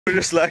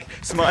just like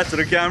smiled to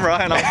the camera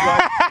and I was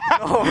like,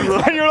 oh,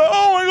 look. And you're like,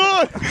 oh my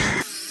god!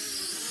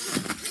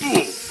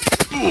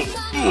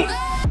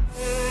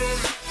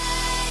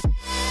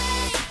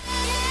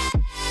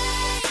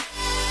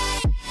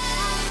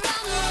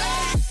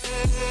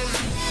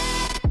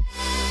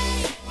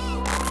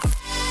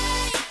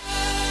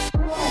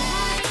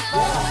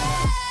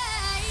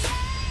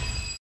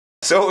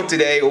 So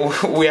today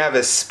we have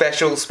a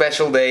special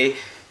day,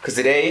 because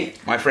today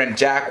my friend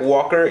Jack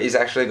Walker is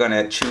actually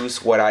gonna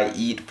choose what I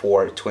eat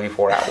for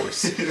 24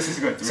 hours. This is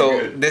going to be so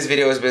good. This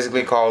video is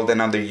basically called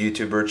Another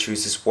YouTuber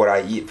Chooses What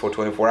I Eat for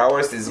 24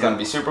 Hours. This is gonna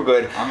be super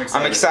good.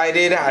 I'm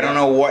excited. I don't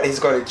know what he's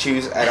gonna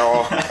choose at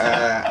all.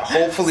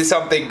 Hopefully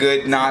something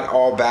good, not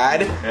all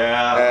bad.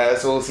 Yeah.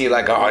 So we'll see,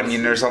 like an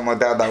onion or something like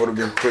that. That would have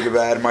been pretty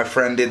bad. My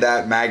friend did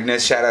that.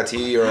 Magnus, shout out to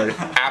you. You're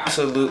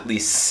absolutely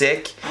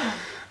sick.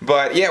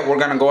 But yeah, we're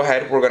gonna go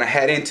ahead. We're gonna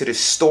head into the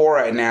store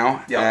right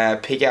now,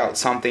 pick out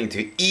something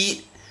to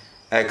eat,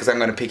 because I'm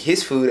gonna pick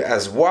his food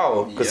as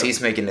well, because he's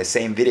making the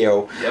same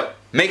video.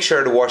 Make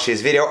sure to watch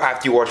his video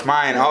after you watch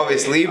mine,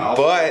 obviously.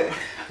 But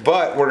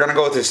we're gonna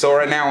go to the store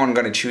right now and I'm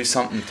gonna choose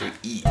something to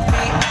eat.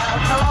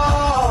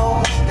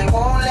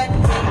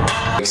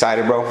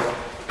 Excited, bro?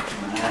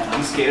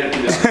 I'm scared.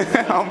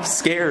 I'm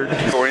scared.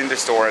 We're in the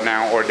store right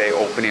now, or they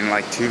open in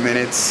like 2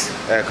 minutes,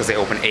 because they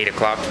open 8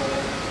 o'clock.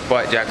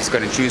 But Jack is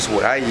gonna choose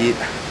what I eat.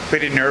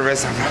 Pretty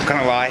nervous, I'm not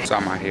gonna lie. So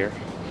I'm out here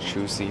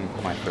choosing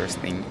my first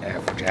thing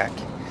for Jack.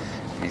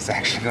 And it's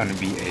actually gonna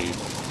be a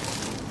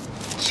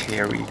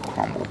cherry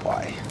crumble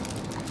pie.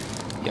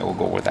 Yeah, we'll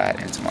go with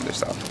that and some other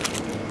stuff.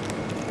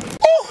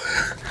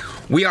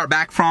 We are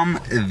back from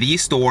the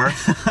store.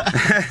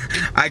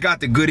 I got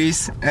the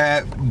goodies.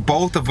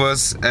 Both of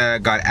us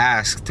got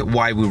asked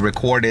why we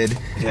recorded,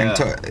 and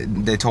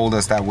they told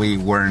us that we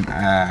weren't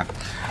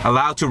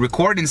allowed to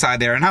record inside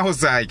there, and I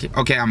was like,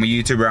 okay, I'm a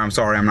YouTuber, I'm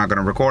sorry, I'm not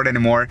gonna record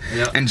anymore.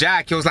 And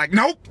Jack, he was like,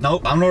 nope,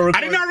 I'm not recording.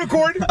 I did not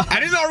record. I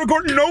did not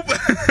record. Nope.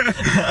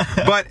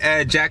 But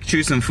Jack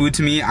chose some food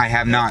to me. I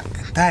have not.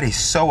 That is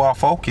so off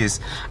focus.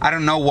 I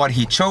don't know what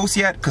he chose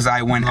yet, because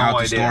I went out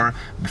the store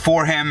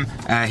before him.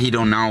 He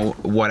don't know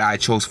what I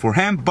chose for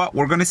him, but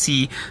we're gonna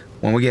see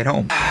when we get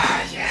home.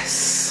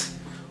 Yes,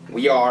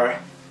 we are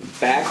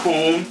back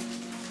home.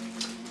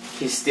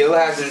 He still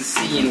hasn't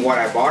seen what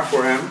I bought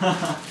for him.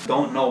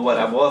 Don't know what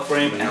I bought for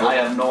him, and I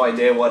have no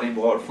idea what he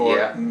bought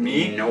for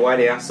me. No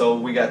idea. So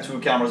we got 2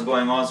 cameras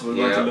going on, so we're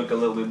going to look a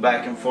little bit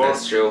back and forth.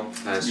 That's true.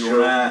 That's true.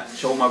 You wanna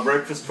show my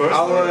breakfast first?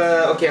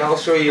 Okay, I'll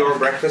show you your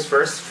breakfast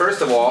first.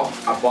 First of all,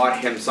 I bought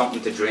him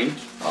something to drink.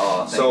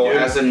 Oh, so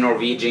as a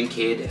Norwegian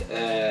kid,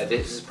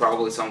 this is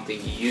probably something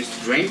he used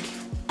to drink.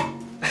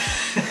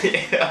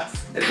 Yes.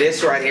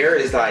 This right here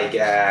is like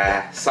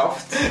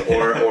soft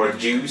or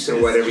juice or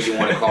whatever you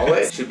want to call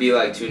it. Should be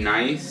like too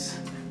nice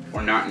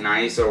or not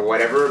nice or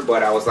whatever,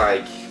 but I was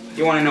like,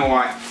 you want to know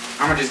what?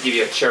 I'm gonna just give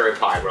you a cherry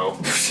pie, bro.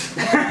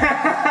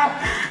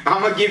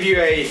 I'm gonna give you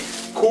a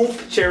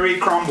Coop cherry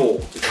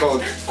crumble. It's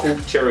called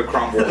Coop cherry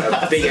crumble.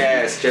 A big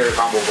ass cherry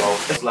crumble, bro.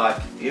 It's like,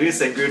 it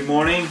is a good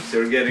morning, so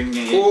you're getting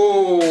a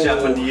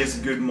Japanese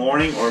good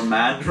morning or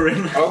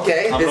Mandarin.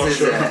 Okay, this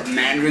is a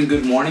Mandarin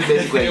good morning,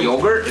 basically a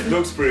yogurt. It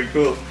looks pretty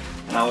cool.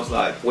 And I was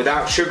like,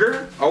 without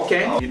sugar?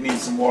 Okay. He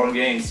needs some more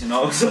gains, you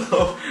know,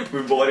 so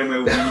we bought him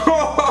a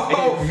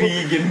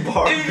vegan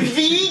bar. A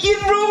vegan,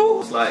 bro? I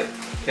was like,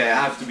 okay,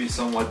 I have to be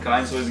somewhat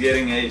kind, so he's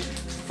getting a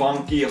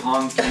funky,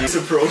 hunky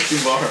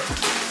protein bar.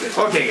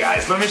 Okay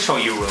guys, let me show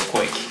you real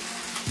quick.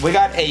 We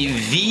got a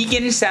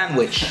vegan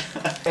sandwich,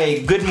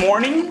 a good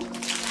morning,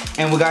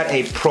 and we got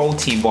a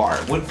protein bar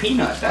with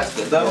peanuts. That's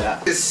good though. Yeah.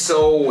 This is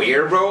so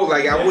weird, bro.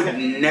 Like I would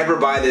never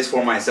buy this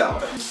for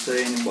myself. I'm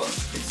saying, but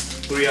it's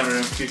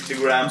 350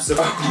 grams of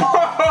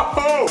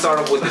Start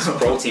off with this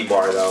protein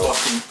bar though.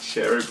 Fucking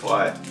cherry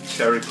pie,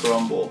 cherry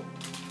crumble.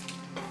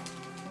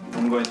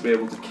 I'm going to be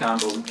able to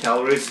count all the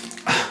calories.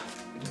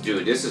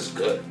 Dude, this is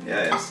good.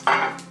 Yeah, yes.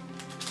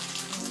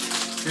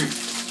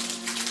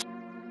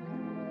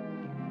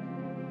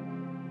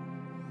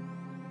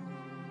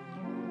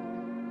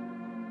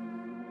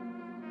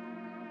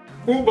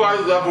 Who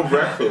buys that for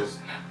breakfast?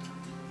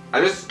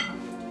 I just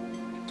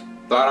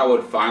thought I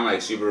would find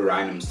like super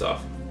random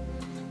stuff.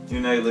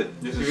 You nailed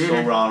it. This is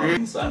so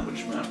round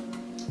sandwich, man.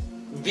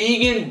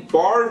 Vegan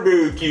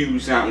barbecue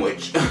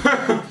sandwich.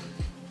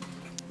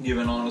 Give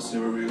an honest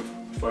review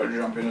before I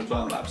jump into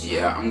time lapse.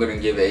 Yeah, I'm gonna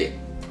give a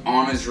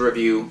honest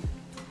review.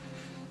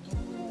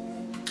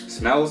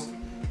 Smells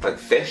like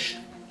fish.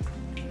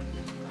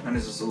 And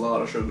this is a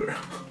lot of sugar.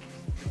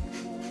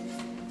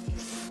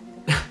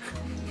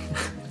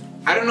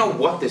 I don't know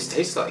what this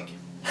tastes like.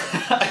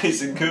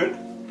 Is it good?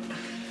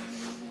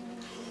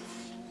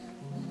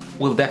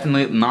 We'll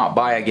definitely not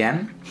buy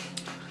again.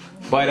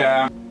 But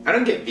I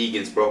don't get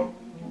vegans, bro.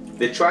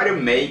 They try to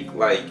make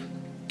like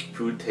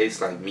food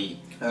taste like meat.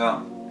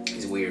 Yeah.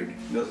 It's weird.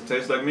 Does it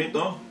taste like meat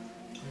though?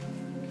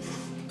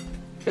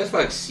 Tastes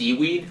like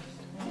seaweed.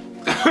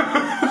 But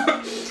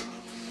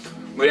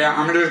yeah,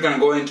 I'm just gonna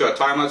go into a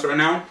time lapse right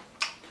now.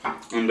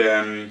 And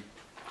then,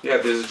 yeah,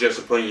 this is just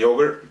a plain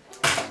yogurt.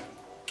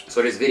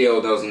 so this video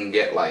doesn't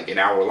get like an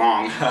hour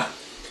long.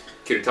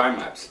 To the time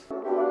lapse.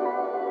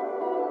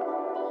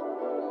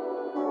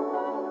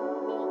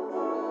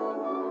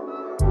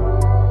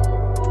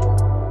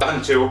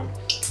 Done too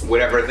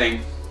with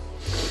everything.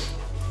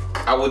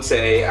 I would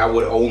say I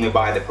would only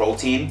buy the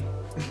protein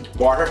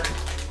bar.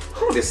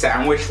 The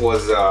sandwich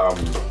was I'm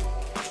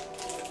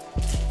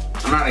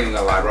not even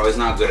gonna lie, bro, it's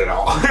not good at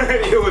all.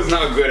 It was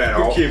not good at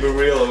all. Keep it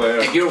real, man.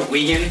 If you're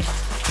vegan,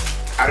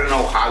 I don't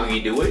know how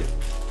you do it.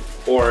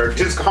 Or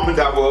just comment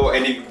down below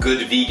any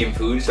good vegan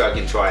food so I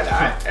can try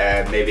that.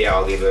 And maybe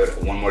I'll give it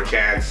one more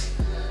chance.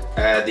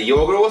 The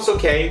yogurt was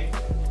okay.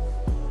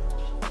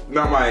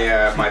 Not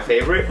my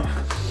favorite.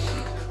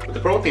 But the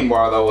protein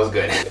bar though was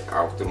good.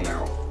 I'll do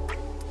now.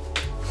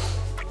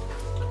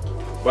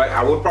 But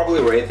I would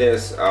probably rate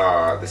this,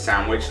 the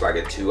sandwich like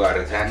a 2 out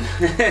of 10.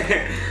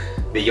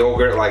 The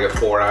yogurt like a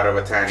 4 out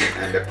of 10,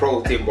 and the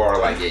protein bar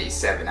like a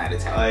 7 out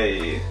of 10.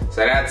 Aye.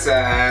 So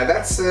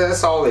that's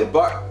solid.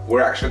 But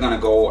we're actually gonna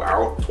go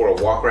out for a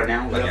walk right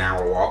now, like an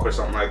hour walk or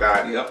something like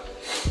that. Yep.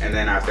 And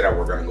then after that,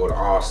 we're gonna go to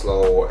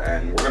Oslo,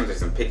 and we're gonna take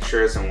some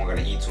pictures, and we're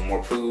gonna eat some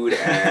more food.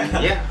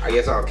 And yeah, I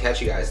guess I'll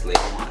catch you guys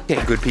later on.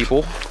 Okay, good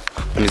people.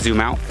 I'm gonna zoom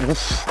out.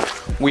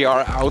 We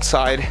are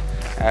outside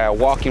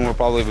walking. We've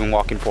probably been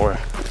walking for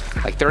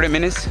like 30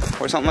 minutes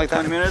or something like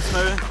that. 20 minutes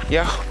maybe?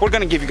 Yeah, we're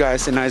gonna give you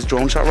guys a nice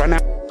drone shot right now.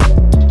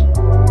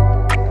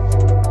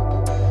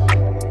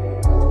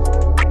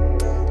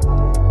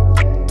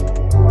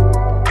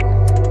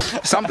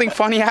 Something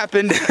funny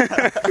happened.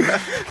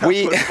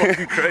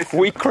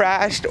 we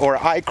crashed, or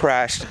I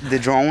crashed the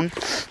drone.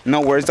 No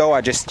worries though,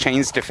 I just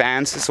changed the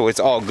fans, so it's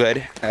all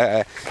good.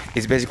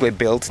 It's basically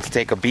built to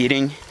take a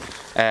beating.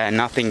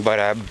 Nothing but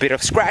a bit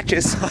of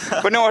scratches,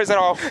 but no worries at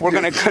all. We're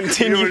gonna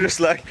continue. You were just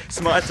like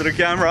smile to the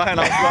camera,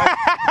 and I was like,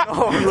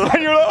 oh, look.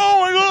 And you're like, oh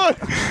my god.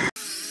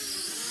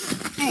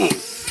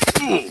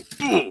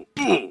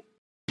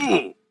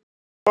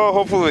 Oh,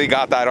 hopefully we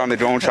got that on the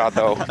drone shot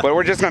though. But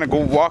we're just gonna go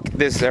walk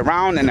this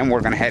around, and then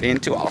we're gonna head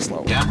into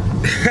Oslo. Yeah.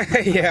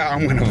 Yeah,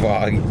 I'm gonna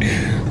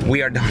vlog.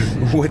 We are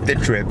done with the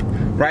trip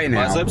right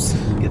now. Biceps.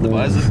 Get the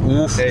biceps.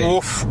 Oof, hey.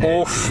 oof,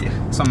 oof.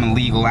 Yeah. Some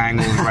illegal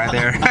angles right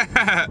there.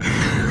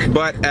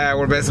 But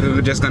we're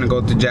basically just gonna go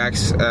to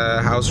Jack's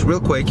house real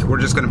quick. We're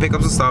just gonna pick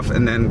up some stuff,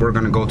 and then we're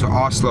gonna go to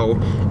Oslo,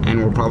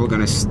 and we're probably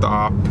gonna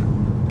stop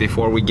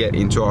before we get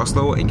into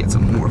Oslo and get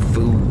some more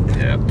food.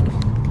 Yep.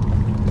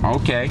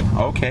 Okay.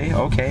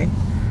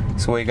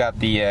 So we got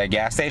the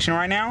gas station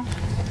right now.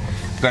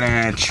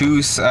 Gonna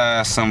choose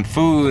some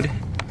food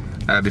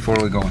before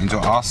we go into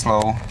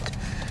Oslo.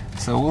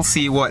 So we'll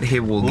see what he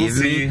will give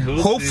me.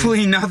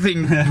 Hopefully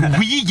nothing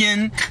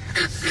vegan.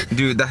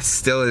 Dude, that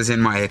still is in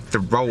my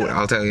throat,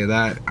 I'll tell you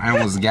that. I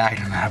almost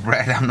gagged on that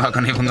bread, I'm not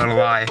even gonna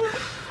lie.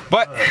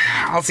 But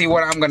I'll see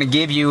what I'm gonna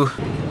give you.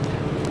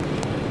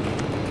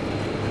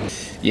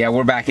 Yeah,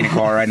 we're back in the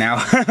car right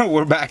now.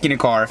 We're back in the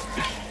car.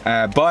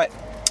 But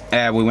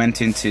we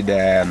went into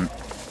the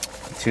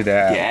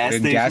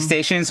gas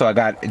station, so I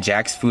got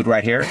Jack's food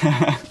right here.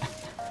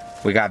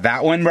 We got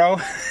that one,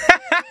 bro.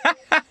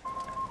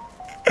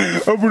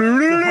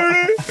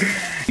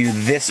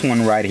 This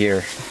one right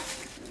here.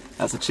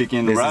 That's a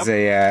chicken this wrap. Is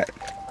a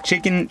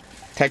chicken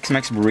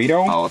Tex-Mex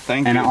burrito. Oh,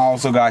 thank you. And I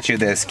also got you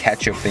this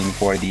ketchup thing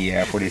for the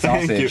sausage.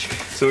 Thank you.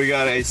 So we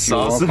got a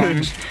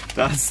sausage.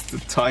 That's the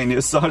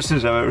tiniest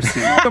sausage I've ever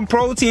seen. Some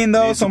protein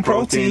though, some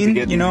protein,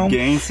 get you know.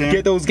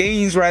 Get those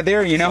gains right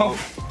there, you know.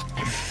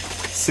 So,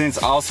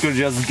 since Oscar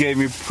just gave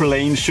me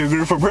plain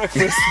sugar for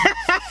breakfast,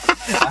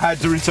 I had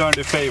to return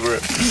the favor.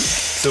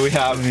 So we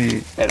have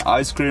an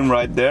ice cream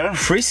right there.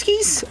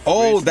 Friskies?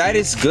 Oh, Friskies. That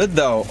is good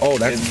though. Oh,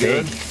 that's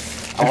big.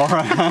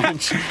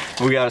 Orange.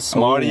 We got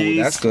Smarties.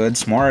 Oh, that's good.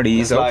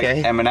 Smarties.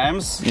 Okay. Like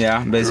M&Ms.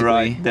 Yeah, basically.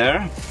 Right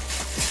there.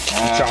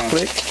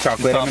 Chocolate top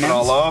M&Ms. It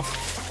all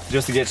off,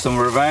 just to get some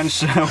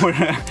revenge.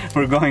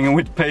 we're going in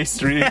with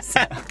pastries.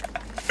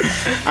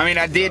 I mean,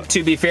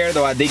 to be fair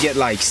though, I did get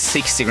like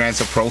 60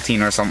 grams of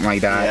protein or something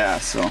like that.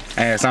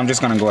 Yeah, so I'm just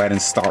gonna go ahead and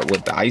start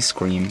with the ice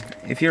cream.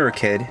 If you're a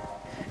kid,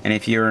 and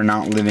if you're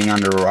not living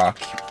under a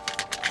rock,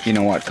 you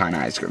know what kind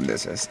of ice cream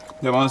this is.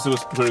 The one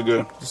was pretty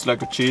good. It's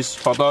like a cheese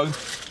hot dog.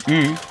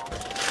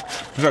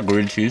 It's like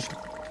grilled cheese.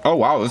 Oh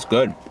wow, that's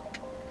good.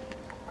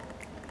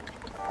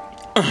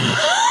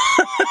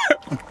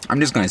 I'm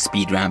just gonna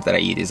speed ramp that I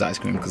eat this ice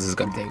cream because it's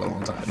gonna take a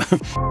long time.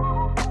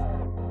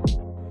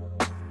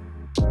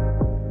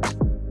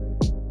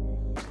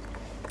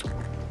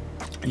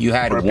 You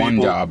had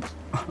one job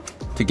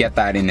to get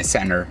that in the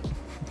center.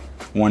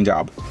 One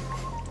job.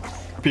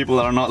 People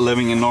that are not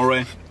living in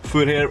Norway,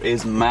 food here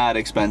is mad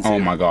expensive. Oh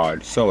my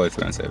god, so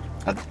expensive.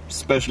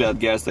 Especially at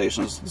gas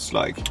stations. It's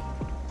like,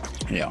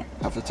 yeah,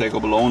 have to take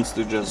up loans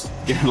to just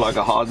get like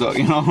a hot dog,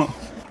 you know?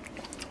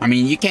 I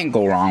mean, you can't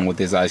go wrong with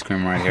this ice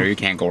cream right here. You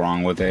can't go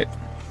wrong with it.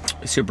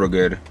 It's super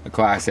good. A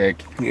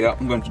classic. Yeah,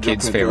 I'm going to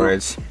kids'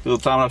 favorites. Little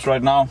time lapse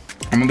right now.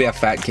 I'm gonna be a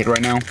fat kid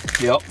right now.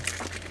 Yep.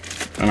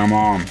 And I'm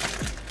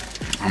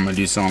gonna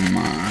do some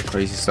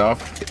crazy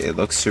stuff. It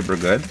looks super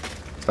good.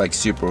 It's like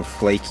super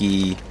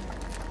flaky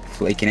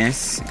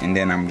flakiness, and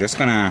then I'm just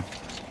gonna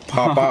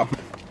pop up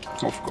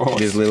Of course.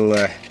 this little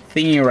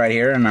thingy right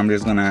here, and I'm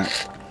just gonna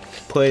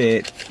put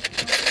it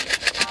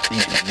in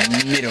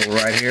the middle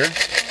right here.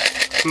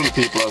 To the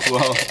people as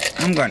well.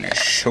 I'm gonna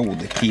show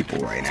the people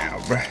right now,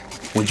 bruh.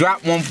 We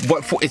dropped one,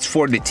 but it's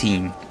for the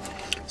team.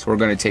 So we're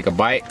gonna take a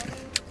bite.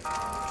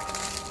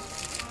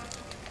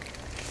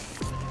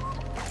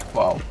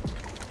 Wow.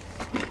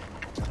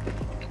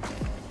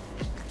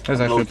 That's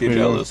actually pretty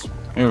jealous.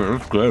 Yeah,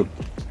 that's good.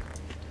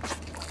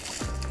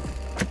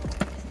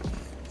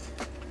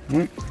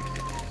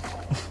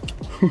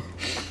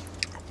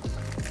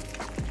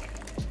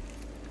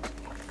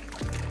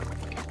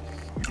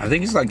 I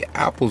think it's like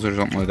apples or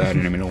something like that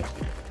in the middle.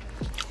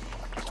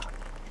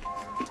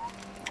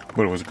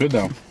 But it was good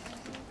though.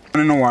 I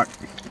don't know what.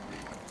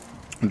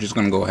 I'm just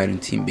gonna go ahead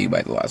and team big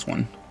bite the last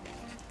one.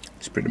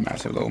 It's pretty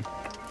massive though.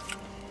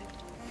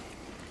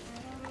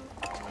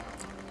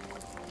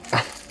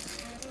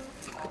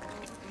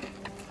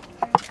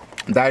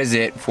 That is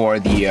it for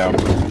the, I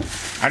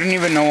didn't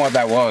even know what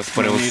that was,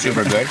 but it was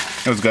super good.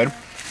 It was good.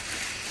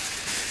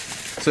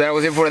 So that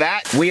was it for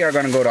that. We are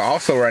gonna go to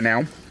Oslo right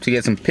now to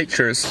get some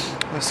pictures.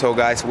 So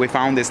guys, we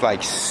found this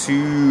like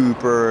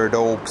super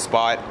dope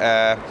spot.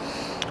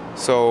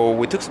 So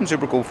we took some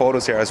super cool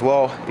photos here as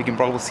well. You can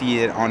probably see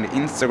it on the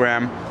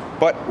Instagram.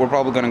 But we're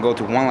probably gonna go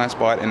to one last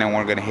spot and then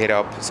we're gonna hit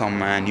up some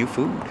new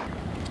food.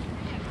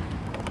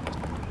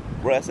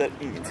 Bro, I said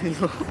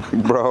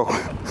eat. Bro,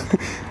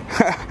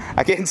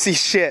 I can't see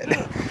shit.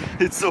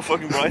 It's so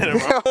fucking bright here,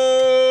 bro.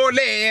 Oh,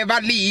 live, I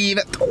leave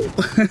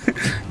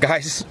it.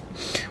 Guys,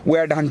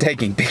 we're done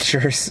taking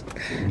pictures.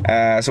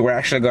 So we're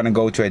actually gonna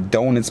go to a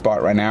donut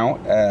spot right now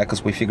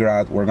because we figure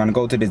out we're gonna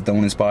go to this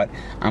donut spot.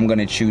 I'm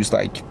gonna choose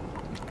like,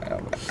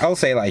 I'll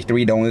say like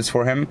 3 donuts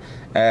for him.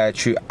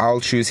 I'll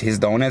choose his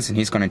donuts and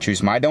he's gonna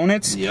choose my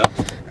donuts. Yeah.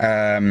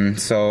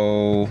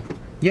 So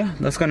yeah,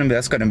 that's gonna be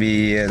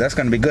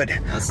good.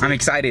 I'm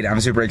excited. I'm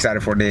super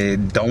excited for the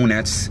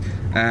donuts.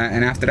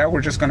 And after that,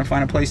 we're just gonna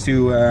find a place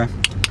to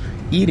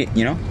eat it.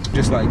 You know,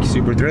 just like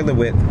super thrilled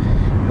with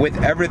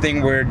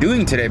everything we're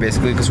doing today,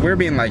 basically, because we're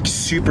being like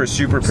super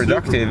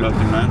productive.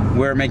 Man.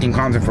 We're making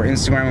content for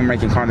Instagram. We're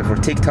making content for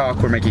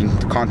TikTok. We're making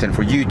content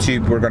for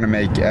YouTube. We're gonna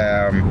make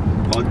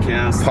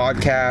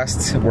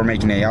podcasts. We're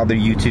making another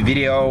YouTube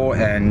video,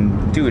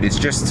 and dude, it's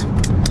just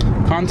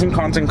content.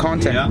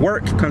 Yeah.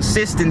 Work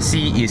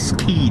consistency is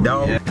key,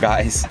 though. Yeah.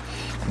 Guys,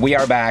 we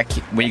are back.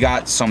 We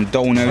got some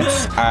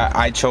donuts.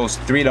 I chose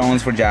 3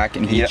 donuts for Jack,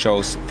 and he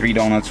chose 3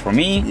 donuts for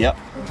me. Yep.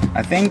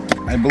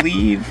 I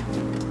believe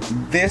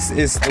this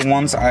is the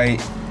ones I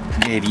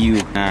gave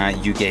you.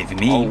 You gave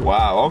me. Oh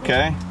wow.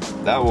 Okay.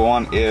 That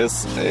one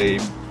is a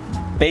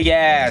big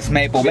ass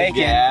maple bacon.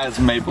 Big ass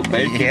maple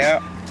bacon. Yeah.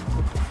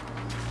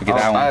 Look at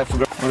that one. I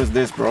forgot. What is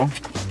this, bro?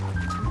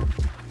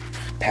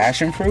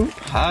 Passion fruit?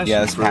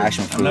 Yes,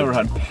 passion fruit. I've never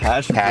had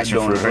passion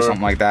fruit or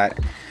something like that.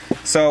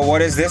 So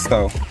what is this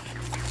though?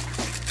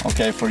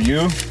 Okay, for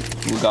you,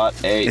 we got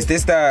a. Is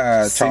this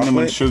the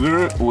cinnamon chocolate?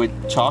 sugar with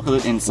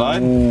chocolate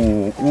inside?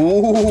 Ooh.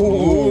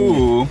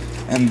 Ooh.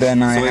 And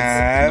then I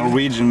have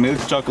Norwegian milk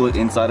chocolate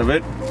inside of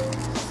it.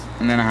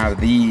 And then I have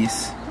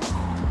these.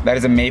 That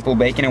is a maple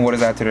bacon, and what is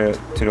that to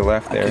the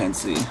left there? I can't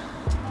see.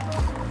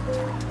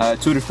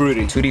 Tutti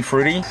frutti. Tutti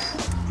frutti.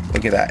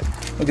 Look at that.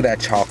 Look at that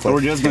chocolate. So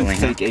we're just going to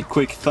take a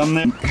quick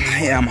thumbnail.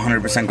 Yeah, I'm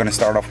 100% going to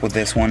start off with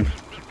this one.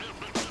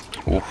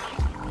 Ooh.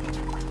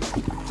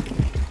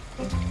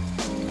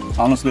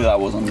 Honestly, that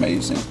was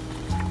amazing.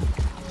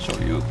 Show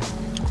you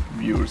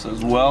viewers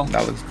as well.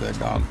 That looks good,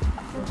 dog.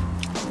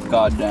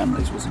 God damn,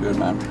 this was good,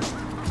 man.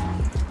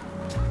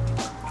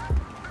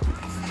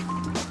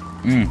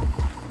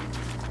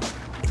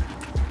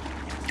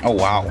 Oh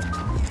wow.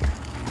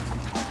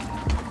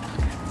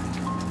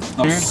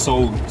 That's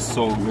so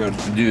good.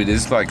 Dude,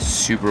 this is like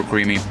super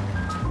creamy.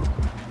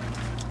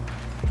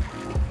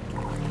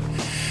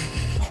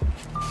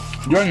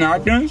 Your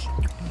napkins?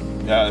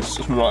 Yeah, it's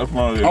just right in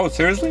front of you. Oh,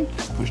 seriously?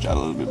 Push that a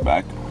little bit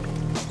back.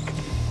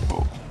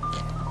 Oh.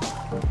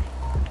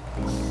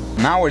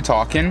 Now we're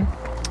talking.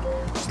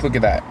 Just look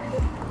at that.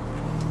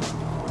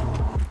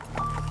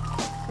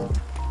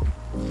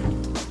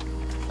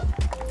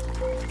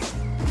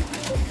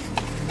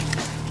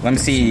 Let me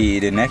see.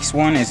 The next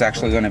one is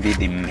actually going to be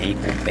the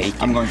maple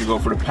bacon. I'm going to go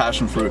for the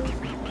passion fruit.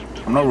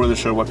 I'm not really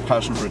sure what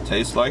passion fruit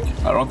tastes like.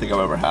 I don't think I've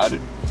ever had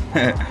it.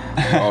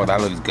 Oh,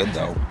 that looks good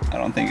though. I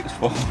don't think it's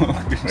full.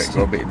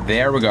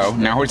 There we go.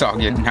 Now we're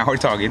talking. Now we're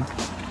talking.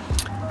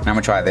 I'm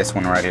gonna try this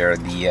one right here,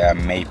 the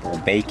maple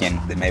bacon.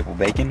 The maple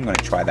bacon. I'm gonna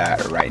try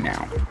that right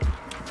now.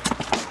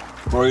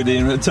 Bro, you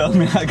didn't even tell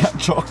me I got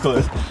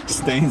chocolate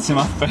stains in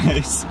my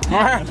face.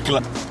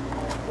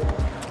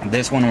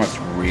 This one was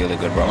really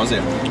good, bro. Was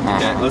it?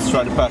 Okay, let's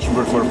try the passion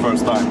fruit for the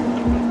first time.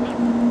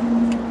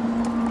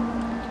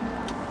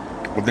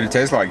 What did it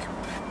taste like?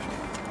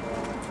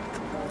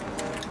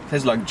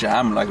 Tastes like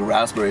jam, like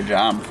raspberry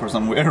jam, for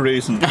some weird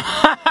reason.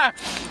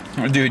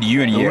 Dude,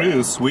 you and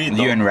really sweet.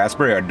 You and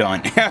raspberry are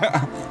done.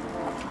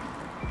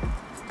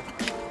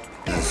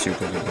 That's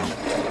super good.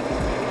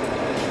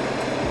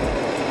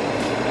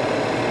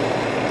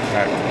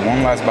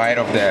 One last bite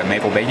of the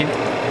maple bacon.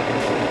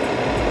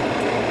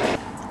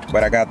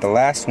 But I got the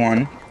last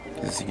one,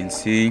 as you can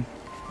see.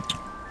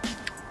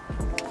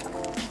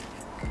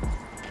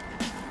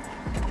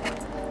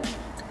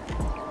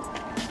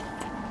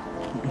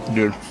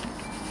 Dude,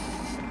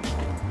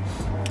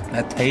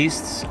 that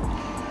tastes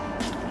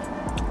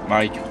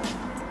like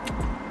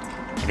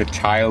a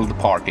child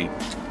party.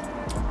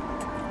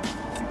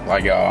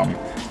 Like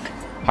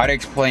how to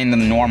explain the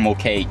normal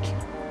cake?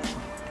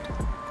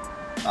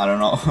 I don't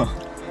know.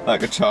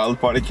 Like a child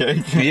party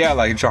cake. Yeah,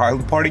 like a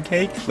child party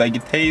cake. Like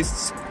it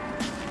tastes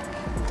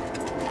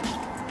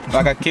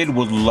like a kid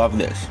would love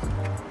this.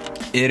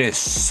 It is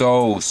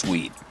so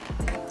sweet.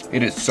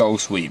 It is so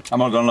sweet. I'm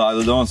not gonna lie,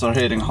 the donuts are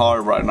hitting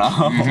hard right now.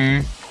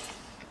 Mm-hmm.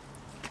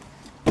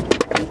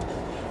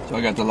 So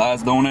I got the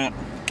last donut.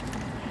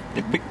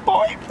 The big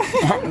boy.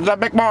 The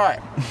big boy.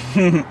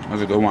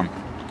 That's a good one.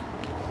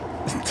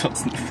 It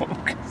doesn't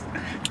focus.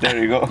 There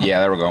you go. Yeah,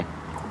 there we go.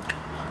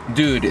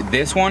 Dude,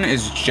 this one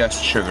is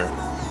just sugar.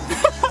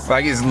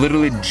 Like it's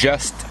literally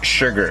just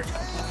sugar.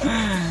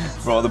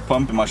 Bro, the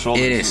pump in my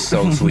shoulder. It is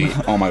so sweet.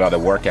 Oh my god, the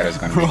workout is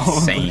gonna be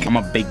insane. I'm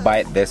a big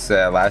bite this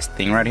last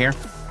thing right here.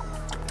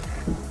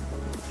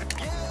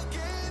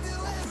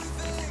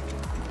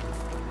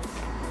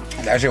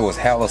 That shit was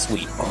hella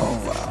sweet. Oh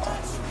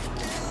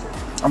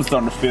wow. I'm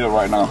starting to feel it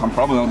right now. I'm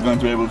probably not going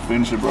to be able to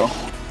finish it, bro.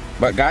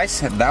 But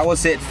guys, that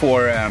was it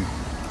for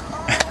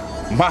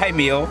my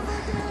meal.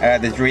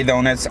 The 3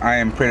 donuts. I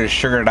am pretty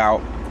sugared out.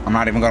 I'm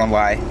not even gonna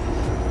lie.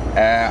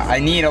 I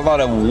need a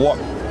lot of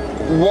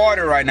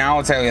water right now,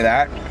 I'll tell you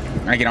that.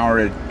 I can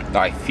already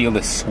feel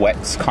the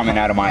sweats coming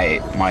out of my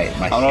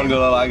I'm not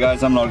gonna lie,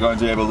 guys, I'm not going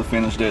to be able to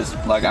finish this.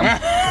 Like,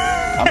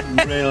 I'm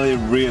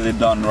really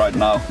done right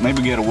now.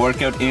 Maybe get a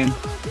workout in.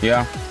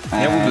 Yeah,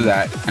 we'll do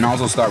that. And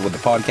also start with the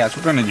podcast.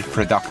 We're gonna be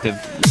productive.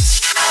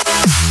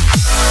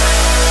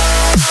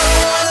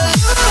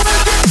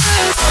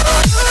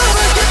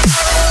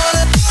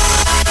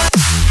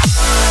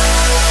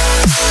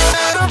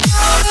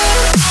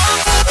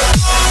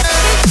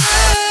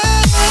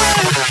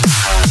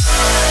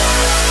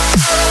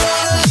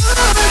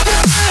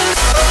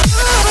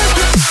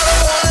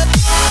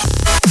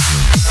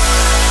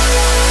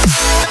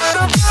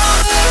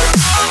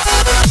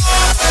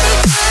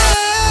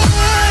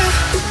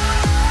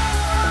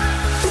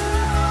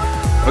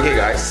 Okay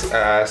guys,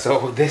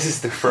 so this is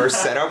the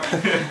first setup.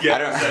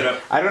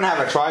 I don't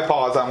have a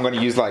tripod, so I'm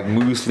gonna use like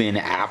muesli and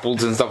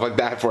apples and stuff like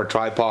that for a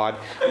tripod.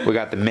 We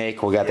got the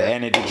mic, we got the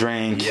energy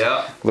drink.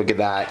 Yeah. Look at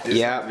that.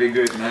 Yeah. Be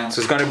good, man.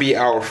 So it's gonna be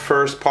our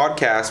first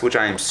podcast, which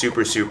I am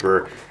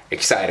super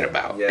excited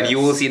about. Yes. And you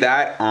will see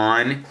that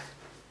on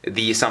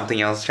the Something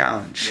Else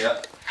Challenge.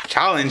 Yeah.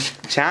 Challenge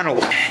channel.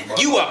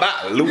 You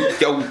about lose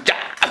your job.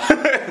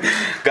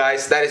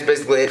 Guys, that is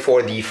basically it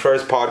for the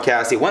first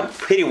podcast. It went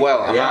pretty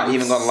well, I'm not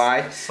even gonna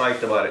lie.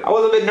 Psyched about it. I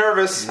was a bit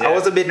nervous. Yeah.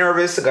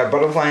 I got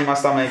butterfly in my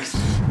stomach.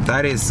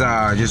 That is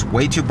just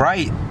way too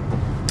bright.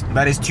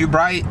 That is too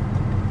bright.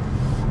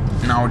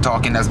 Now we're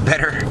talking, that's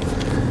better.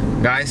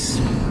 Guys,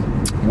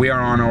 we are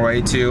on our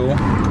way to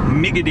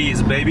Mickey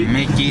D's, baby.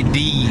 Mickey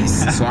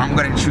D's. So I'm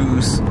gonna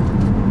choose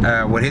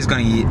what he's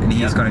gonna eat, and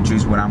he's gonna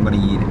choose what I'm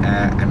gonna eat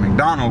at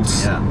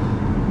McDonald's.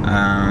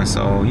 Yeah.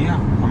 So yeah,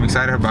 I'm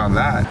excited about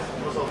that.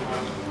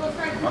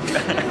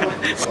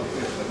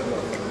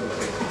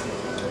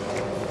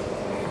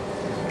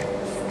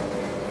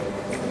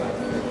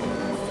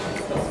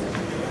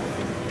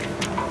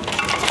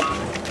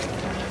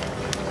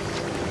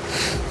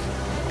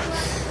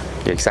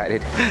 You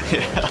excited?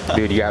 Yeah.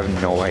 Dude, you have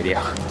no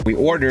idea. We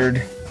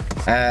ordered,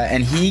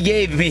 and he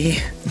gave me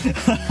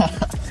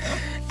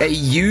a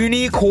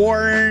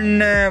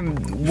unicorn,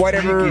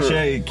 whatever. Freaky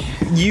shake.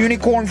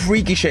 Unicorn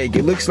freaky shake.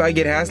 It looks like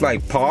it has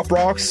like pop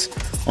rocks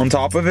on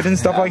top of it and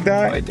stuff like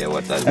that. No idea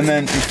what that is. And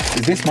then,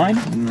 is this mine?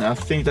 I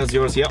think that's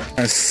yours, yeah.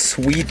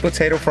 Sweet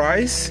potato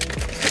fries.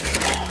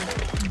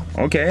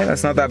 Okay,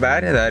 that's not that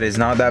bad. That is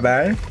not that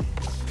bad.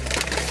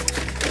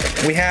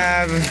 We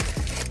have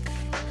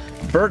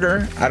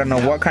burger. I don't know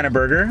what kind of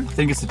burger. I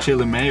think it's a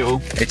chili mayo.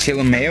 A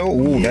chili mayo.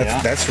 Ooh,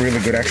 Yeah. that's really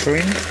good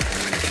actually.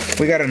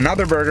 We got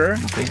another burger. I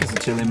think it's a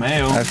chili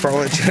mayo. That's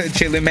probably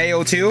chili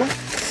mayo too.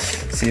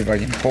 Let's see if I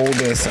can hold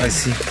this. I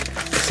see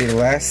the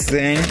last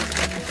thing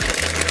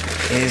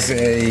is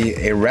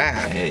a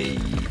wrap.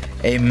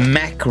 A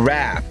mac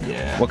wrap.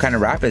 Yeah. What kind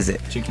of wrap is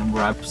it? Chicken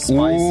wrap,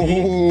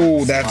 spicy.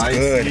 Ooh, that's Spicy.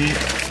 good.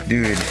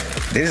 Dude,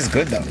 this is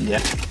good though.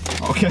 Yeah.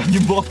 Okay, you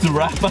bought the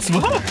wrap as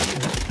well?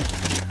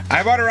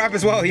 I bought a wrap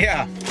as well,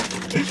 yeah.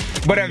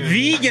 But a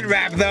vegan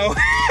wrap though.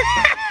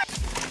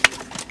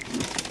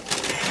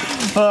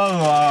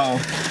 Oh wow.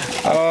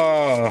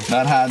 Oh.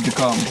 That had to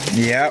come.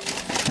 Yep.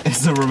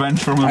 It's a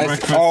revenge for my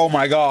breakfast. Oh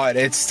my god,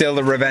 it's still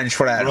a revenge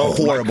for that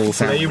horrible like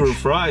sandwich. flavor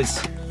fries.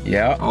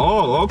 Yeah.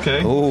 Oh,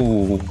 okay.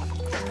 Ooh.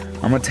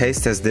 I'm gonna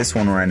taste test this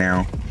one right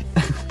now.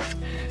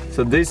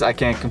 So this I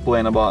can't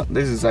complain about.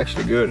 This is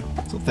actually good.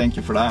 So thank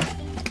you for that.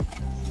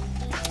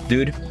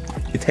 Dude,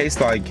 it tastes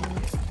like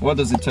What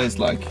does it taste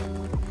like?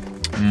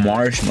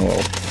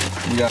 marshmallow.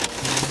 Yeah.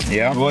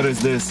 Yeah. What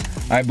is this?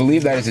 I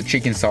believe that is a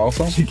chicken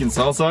salsa. Chicken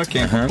salsa,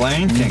 can't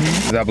complain.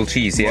 Double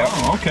cheese, yeah.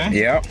 Oh, okay.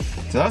 Yeah.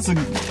 So that's a,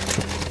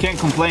 can't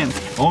complain.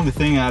 Only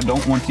thing I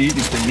don't want to eat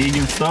is the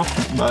vegan stuff,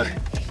 but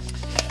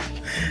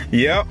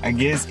Yep. I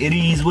guess it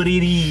is what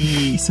it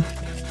is.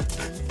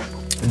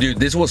 Dude,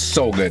 this was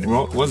so good.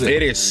 What was it?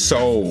 It is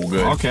so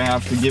good. Okay, I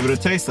have to give it a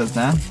taste test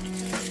then.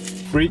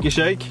 Freaky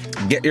shake.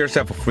 Get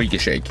yourself a freaky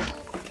shake.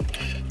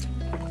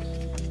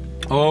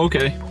 Oh,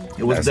 okay.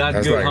 It was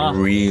That's good, like huh?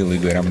 really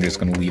good. I'm just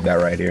gonna leave that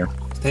right here.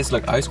 Tastes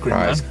like ice cream,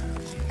 Fries.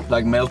 man.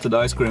 Like melted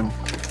ice cream.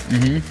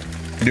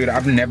 Dude,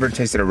 I've never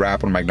tasted a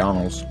wrap on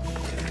McDonald's.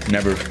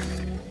 Never.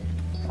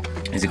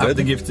 Is it I have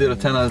to good? give it a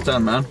 10 out of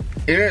 10, man.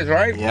 It is,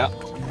 right? Yeah.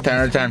 10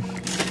 out of 10.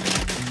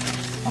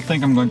 I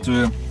think I'm going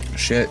to...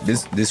 Shit,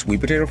 this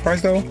sweet potato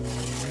fries though?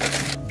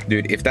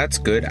 Dude, if that's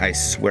good, I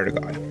swear to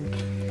God.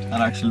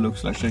 That actually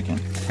looks like chicken.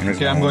 I'm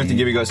Okay, I'm going to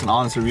give you guys an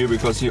honest review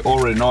because you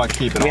already know I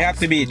keep it We on. have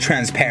to be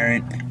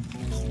transparent.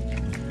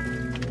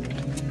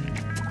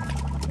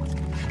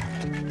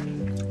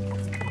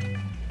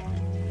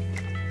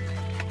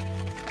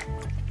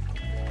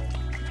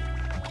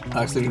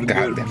 Actually really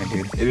God good. damn it,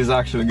 dude. It is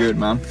actually good,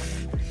 man.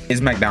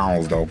 It's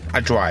McDonald's though. I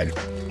tried.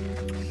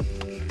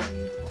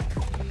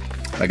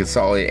 Like a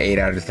solid 8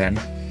 out of 10.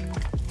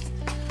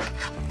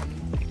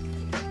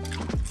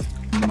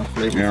 My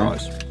favorite Yeah.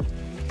 fries.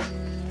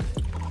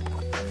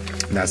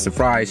 That's the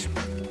fries.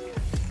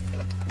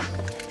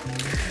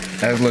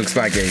 That looks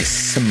like a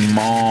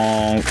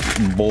small,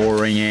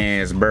 boring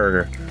ass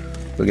burger.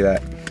 Look at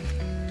that.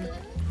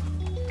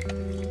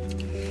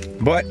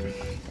 But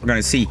we're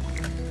gonna see.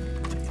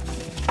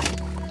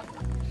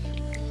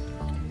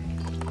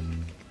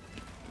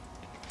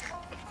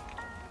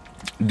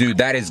 Dude,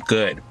 that is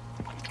good.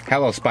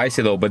 Hella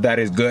spicy though, but that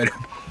is good.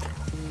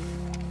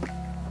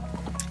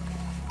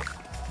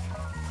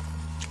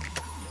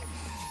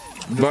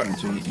 But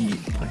To eat.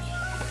 Like,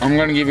 I'm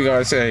gonna give you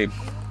guys a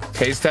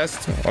taste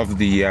test of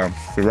the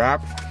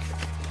wrap,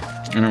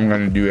 and I'm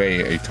gonna do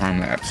a time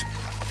lapse.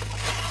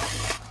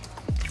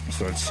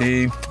 So let's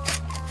see.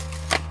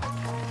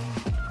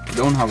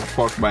 don't have a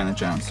fork by any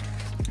chance.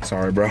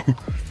 Sorry, bro.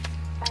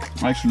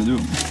 I actually do.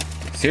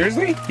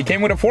 Seriously? He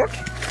came with a fork?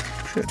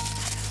 Shit.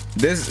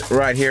 This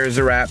right here is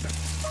a wrap.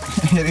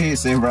 It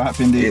is a wrap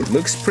indeed. It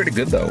looks pretty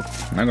good though.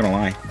 I'm not gonna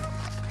lie.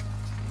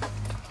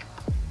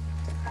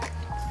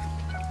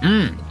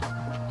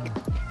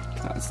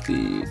 That's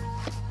the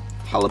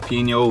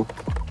jalapeno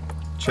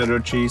cheddar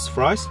cheese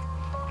fries.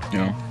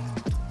 Yeah.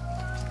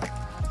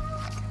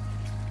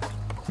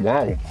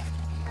 Wow.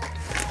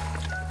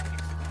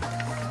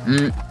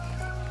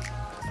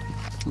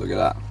 Look at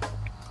that.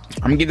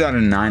 I'm gonna give that a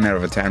 9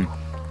 out of 10.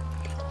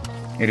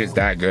 It is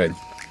that good.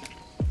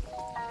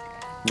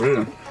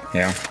 Really?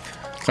 Yeah.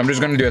 So I'm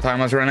just gonna do a time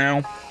lapse right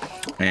now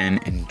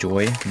and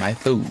enjoy my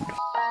food.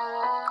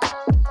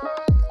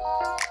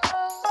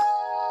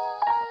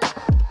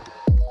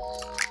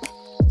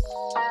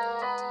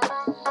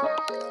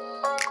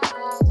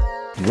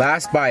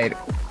 Last bite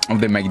of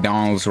the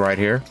McDonald's right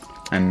here,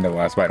 and the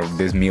last bite of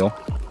this meal.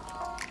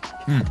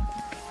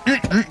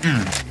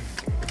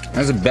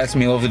 That's the best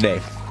meal of the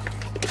day.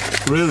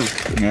 Really?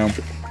 You know,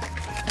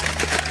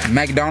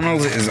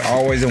 McDonald's is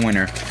always a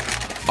winner,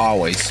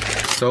 always.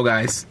 So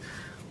guys,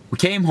 we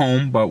came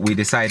home, but we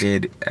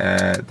decided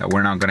that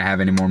we're not gonna have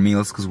any more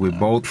meals because we're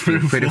both pretty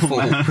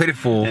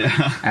full.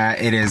 Yeah.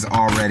 It is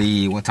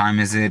already, what time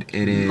is it?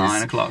 It is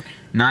 9 o'clock.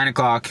 9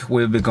 o'clock.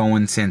 We've been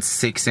going since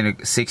 6 in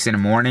the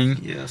morning.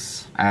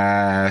 Yes.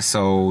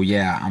 So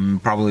yeah, we're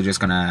probably just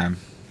gonna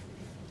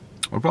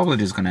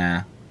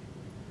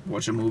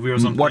Watch a movie or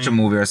something. watch a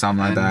movie or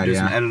something like that. Do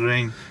Yeah. some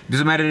editing. Do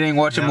some editing,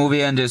 watch a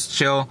movie, and just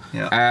chill.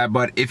 Yeah.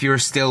 But if you're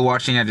still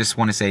watching, I just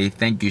want to say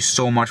thank you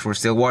so much for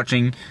still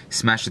watching.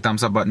 Smash the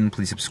thumbs up button.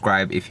 Please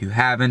subscribe if you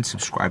haven't.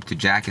 Subscribe to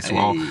Jack as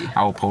well.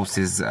 I will post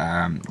his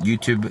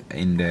YouTube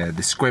in the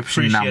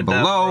description down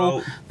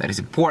below. That is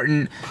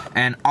important.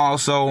 And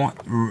also,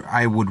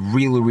 I would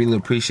really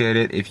appreciate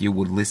it if you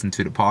would listen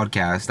to the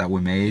podcast that we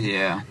made.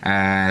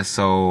 Yeah.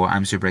 So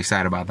I'm super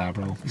excited about that,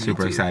 bro.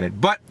 Super excited.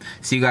 But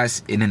see you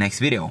guys in the next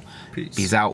video. Peace out.